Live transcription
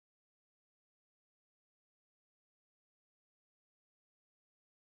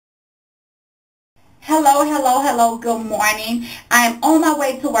Hello, hello, hello, good morning. I am on my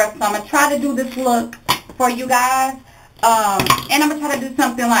way to work, so I'm going to try to do this look for you guys. And I'm going to try to do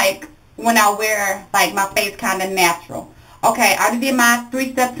something like when I wear like my face kind of natural. Okay, I already did my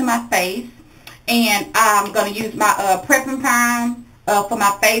 3 steps to my face. And I'm going to use my Prep and Prime for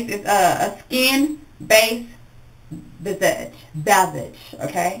my face. It's a skin base visage,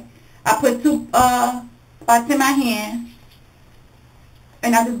 okay? I put 2 spots in my hand.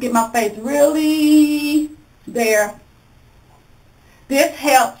 And I just get my face really there. This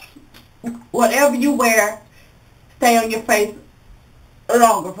helps whatever you wear stay on your face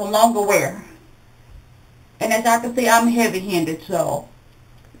longer, for longer wear. And as y'all can see, I'm heavy-handed, so,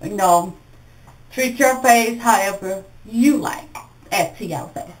 treat your face however you like, as Ateya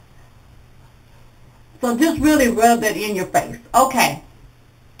would say. So just really rub that in your face. Okay.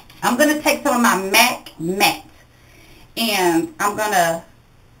 I'm going to take some of my MAC matte. And I'm going to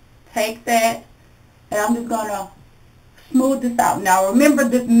take that and I'm just going to smooth this out. Now remember,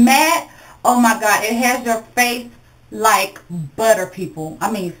 this matte, oh my God, it has your face like butter, people. I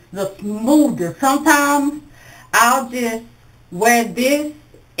mean, the smoothest. Sometimes I'll just wear this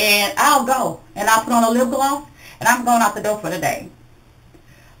and I'll go and I'll put on a lip gloss and I'm going out the door for the day.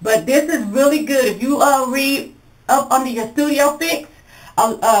 But this is really good. If you read up under your Studio Fix,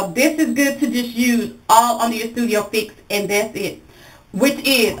 this is good to just use all under your Studio Fix, and that's it. Which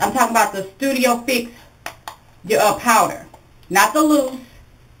is, I'm talking about the Studio Fix, your powder, not the loose,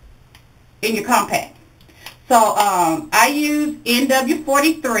 in your compact. So I use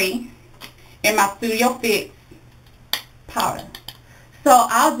NW43 in my Studio Fix powder. So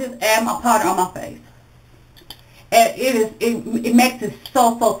I'll just add my powder on my face, and it makes it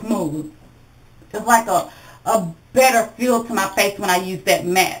so smooth. It's like a better feel to my face when I use that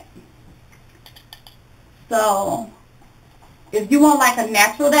matte. So if you want like a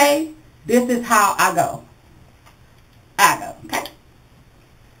natural day, this is how I go. Okay?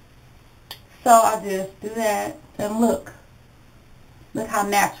 So I just do that and look how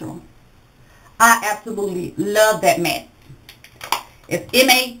natural. I absolutely love that matte. It's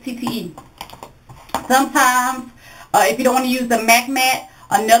M-A-T-T-E. Sometimes, if you don't want to use the MAC matte,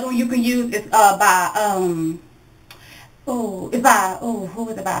 another one you can use is who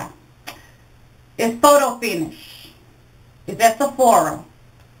is it by? It's Photo Finish. It's at Sephora.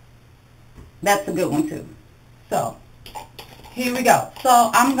 That's a good one too. So, here we go.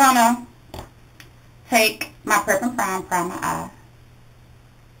 So, I'm gonna take my Prep and Prime my eye.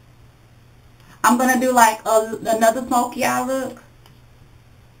 I'm gonna do like another smoky eye look.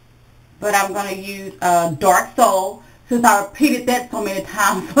 But I'm gonna use Dark Soul, since I repeated that so many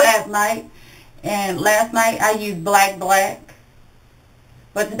times last night. And last night I used Black.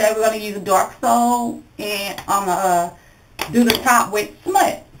 But today we're going to use Dark Soul. And I'm going to do the top with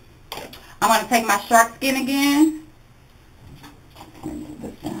Smut. I'm going to take my shark skin again. Let me move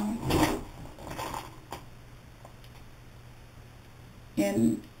this down.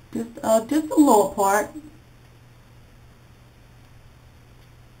 And just a little part.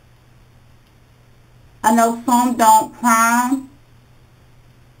 I know some don't prime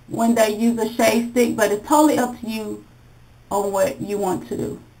when they use a shade stick, but it's totally up to you on what you want to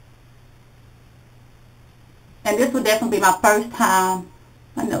do. And this will definitely be my first time,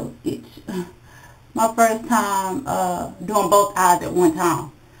 my nose itch, my first time doing both eyes at one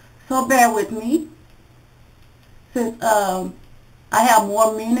time. So bear with me. Since I have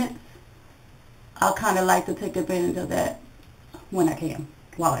more minutes, I kind of like to take advantage of that when I can,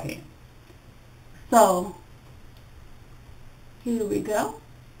 while I can. So, here we go.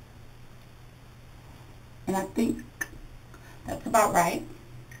 And I think that's about right.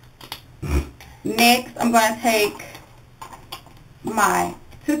 Next, I'm going to take my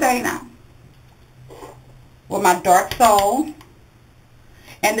 239 with my Dark Soul.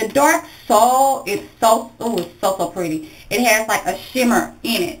 And the Dark Soul is it's so pretty. It has like a shimmer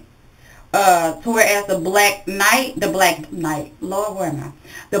in it. To whereas the Black Knight, Lord, where am I?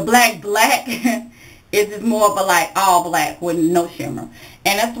 The Black is just more of a like all black with no shimmer.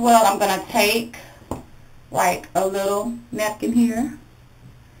 And as well, I'm going to take like a little napkin here.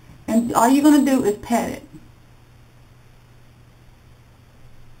 And all you're going to do is pat it.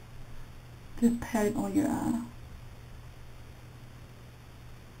 Just pat it on your eye.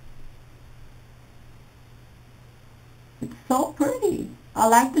 It's so pretty. I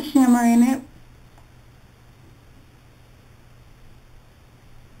like the shimmer in it.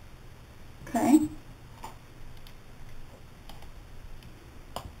 Okay.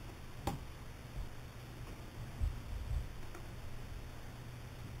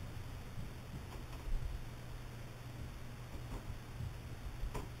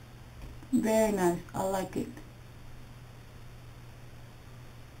 Very nice. I like it.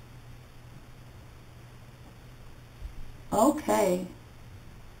 Okay.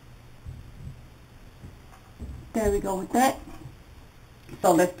 There we go with that.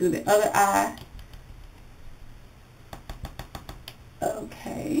 So let's do the other eye.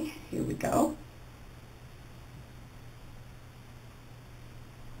 Okay, here we go.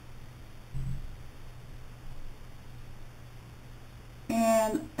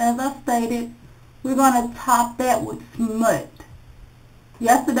 And as I stated, we're going to top that with Smut.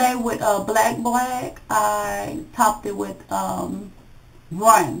 Yesterday with Black, I topped it with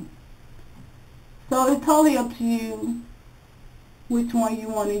Run. So it's totally up to you which one you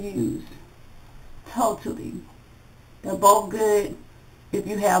want to use. Totally. They're both good if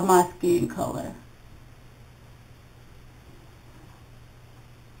you have my skin color.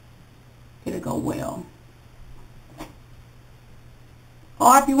 It'll go well.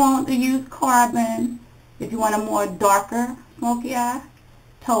 Or if you want to use Carbon, if you want a more darker smoky eye,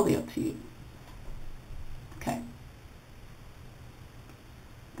 totally up to you. Okay.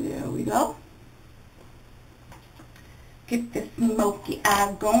 There we go. Get this smoky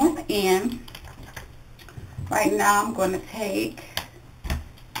eye going, and right now I'm going to take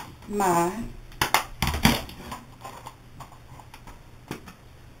my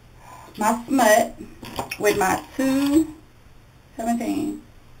Smut with my 217.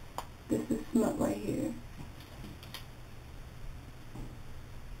 This is Smut right here.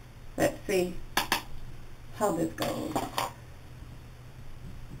 Let's see how this goes.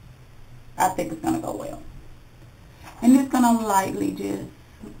 I think it's going to go well. And it's going to lightly just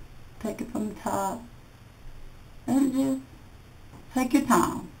take it from the top and just take your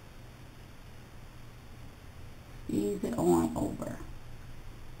time. Ease it on over.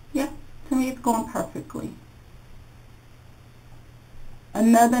 Yeah, to me it's going perfectly.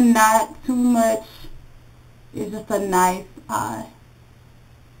 Another not too much is just a nice eye.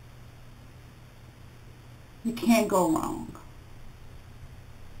 You can't go wrong.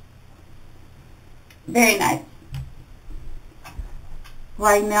 Very nice.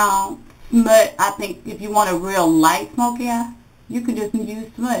 Right now, Smut, I think if you want a real light smoky eye, you can just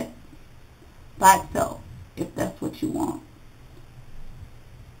use Smut by itself, if that's what you want.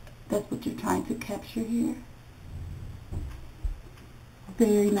 That's what you're trying to capture here.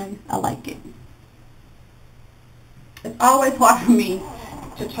 Very nice. I like it. It's always hard for me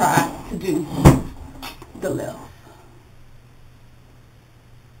to try to do the lips.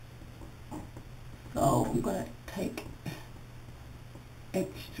 So I'm going to take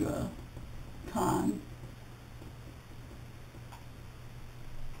extra time.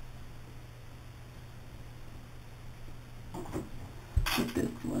 With this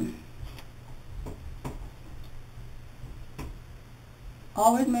one.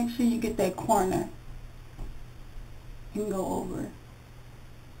 Always make sure you get that corner and go over.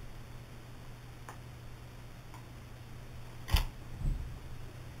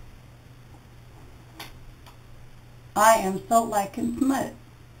 I am so liking Smut.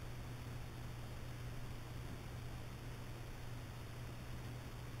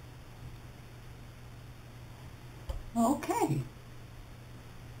 Okay.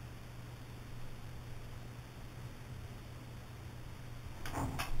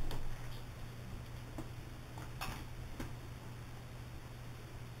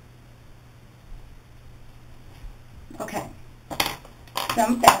 Okay.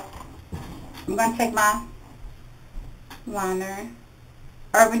 Some steps. I'm going to take my liner,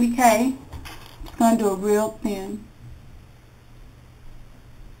 Urban Decay. Just going to do it real thin.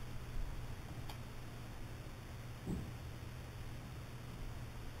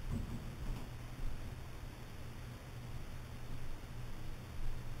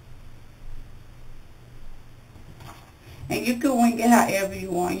 And you can wing it however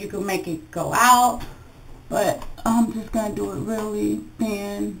you want. You can make it go out, but I'm just going to do it really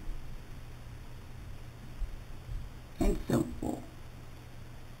thin and simple.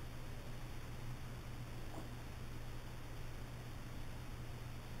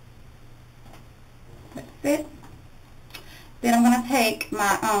 That's it. Then I'm going to take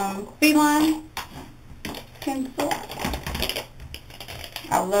my Feline pencil.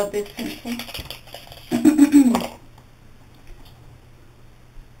 I love this pencil.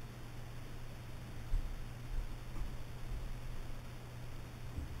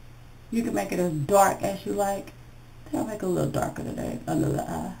 You can make it as dark as you like. I'll make it a little darker today under the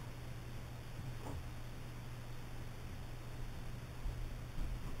eye.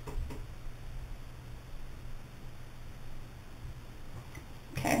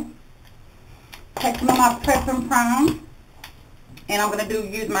 Okay. Take some of my Prep and Prime And I'm going to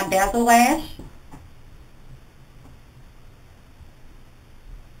use my Dazzlelash.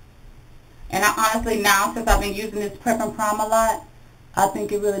 And I honestly now, since I've been using this Prep and Prime a lot, I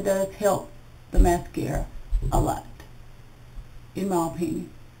think it really does help the mascara a lot, in my opinion.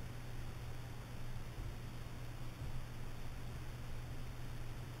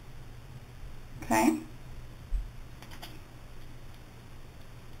 Okay.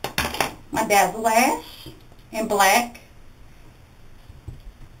 My Dazzlelash in black.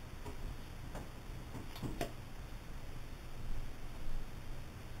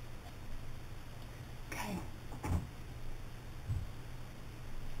 Okay.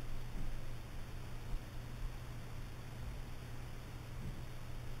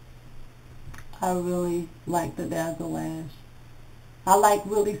 I really like the Dazzlelash. I like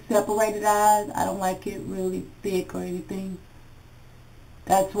really separated eyes. I don't like it really thick or anything.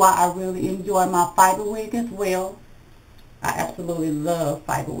 That's why I really enjoy my fiber wig as well. I absolutely love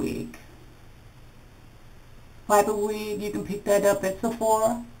fiber wig. Fiber wig, you can pick that up at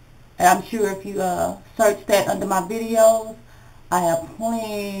Sephora. And I'm sure if you search that under my videos, I have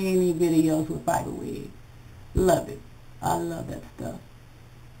plenty videos with fiber wig. Love it. I love that stuff.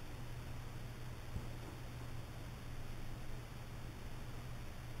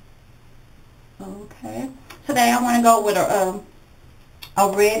 Okay. Today I want to go with a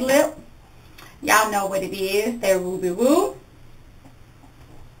red lip. Y'all know what it is. They're Ruby Woo.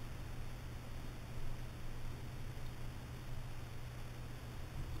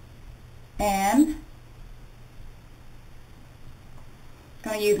 And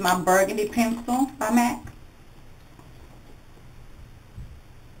I'm going to use my Burgundy Pencil by MAC.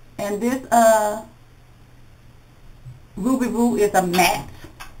 And this Ruby Woo is a matte.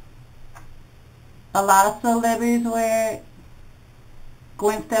 A lot of celebrities wear it.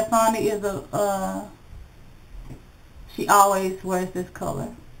 Gwen Stefani is she always wears this color.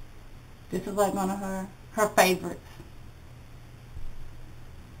 This is like one of her favorites.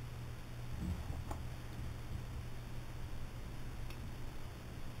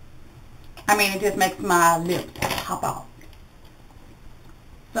 I mean, it just makes my lips pop out.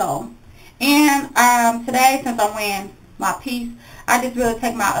 So, and today, since I'm wearing my piece, I just really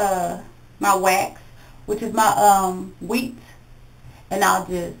take my my wax, which is my wheat, and I'll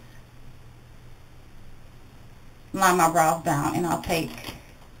just line my brows down, and I'll take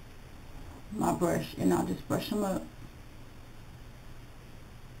my brush and I'll just brush them up.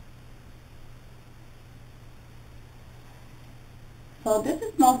 So this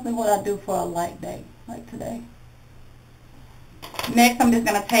is mostly what I do for a light day, like today. Next, I'm just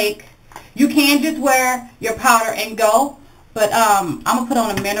going to take, you can just wear your powder and go, but I'm going to put on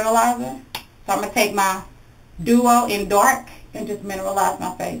a mineralizer. So I'm going to take my Duo in dark and just mineralize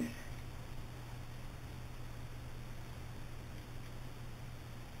my face.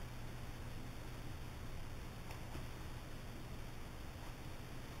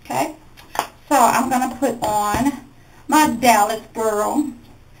 Okay, so I'm going to put on my Dallas Girl.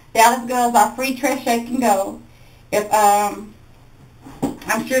 Dallas Girls are free, trash, shake, and go. If I'm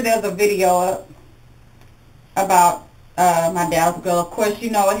sure there's a video up about my Dallas Girl. Of course,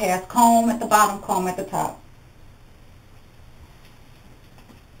 you know it has comb at the bottom, comb at the top.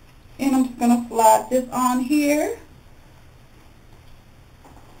 And I'm just going to slide this on here.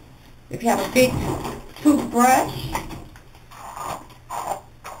 If you have a big toothbrush,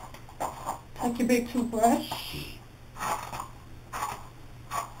 take your big toothbrush.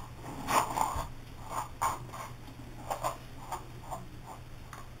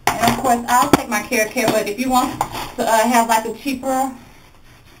 And of course, I'll take my care, but if you want to have like a cheaper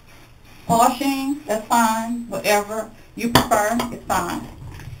washing, that's fine. Whatever you prefer, it's fine.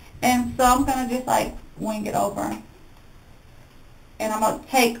 And so I'm going to just like wing it over. And I'm going to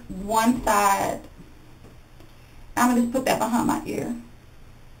take one side. I'm going to just put that behind my ear.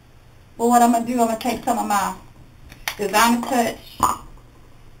 But what I'm going to do, I'm going to take some of my Designer Touch.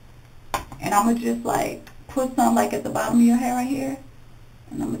 And I'm going to just like put some like at the bottom of your hair right here.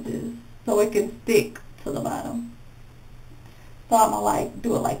 And I'm going to just, so it can stick to the bottom. So I'm going to like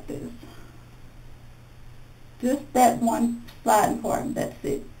do it like this. Just that one sliding part, that's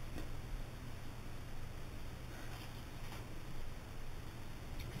it.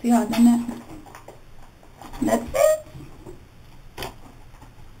 See how I've done that? That's it.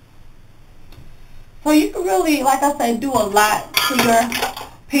 So you can really, like I said, do a lot to your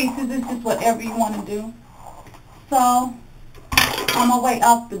pieces. It's just whatever you want to do. So I'm going to wait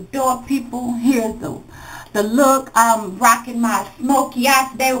out the door, people. Here's the the look. I'm rocking my smoky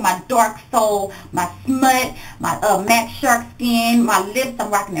eyes today with my dark soul, my smut, my matte shark skin, my lips.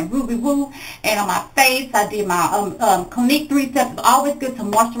 I'm rocking that ruby woo. And on my face, I did my Clinique 3 steps. It's always good to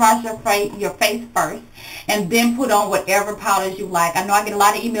moisturize your face first, and then put on whatever powders you like. I know I get a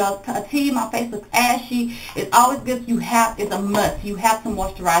lot of emails. Ateya, my face looks ashy. It's always good. It's a must. You have to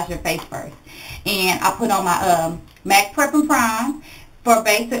moisturize your face first. And I put on my MAC Prep and Prime for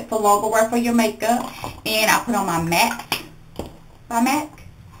basic, for longer wear for your makeup. And I put on my MAC by MAC.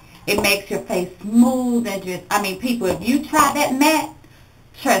 It makes your face smooth and just, I mean, people, if you try that MAC,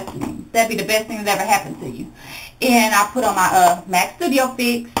 trust me, that'd be the best thing that ever happened to you. And I put on my MAC Studio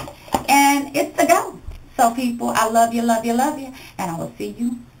Fix, and it's a go. So people, I love you, love you, love you, and I will see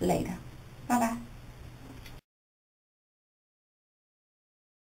you later. Bye-bye.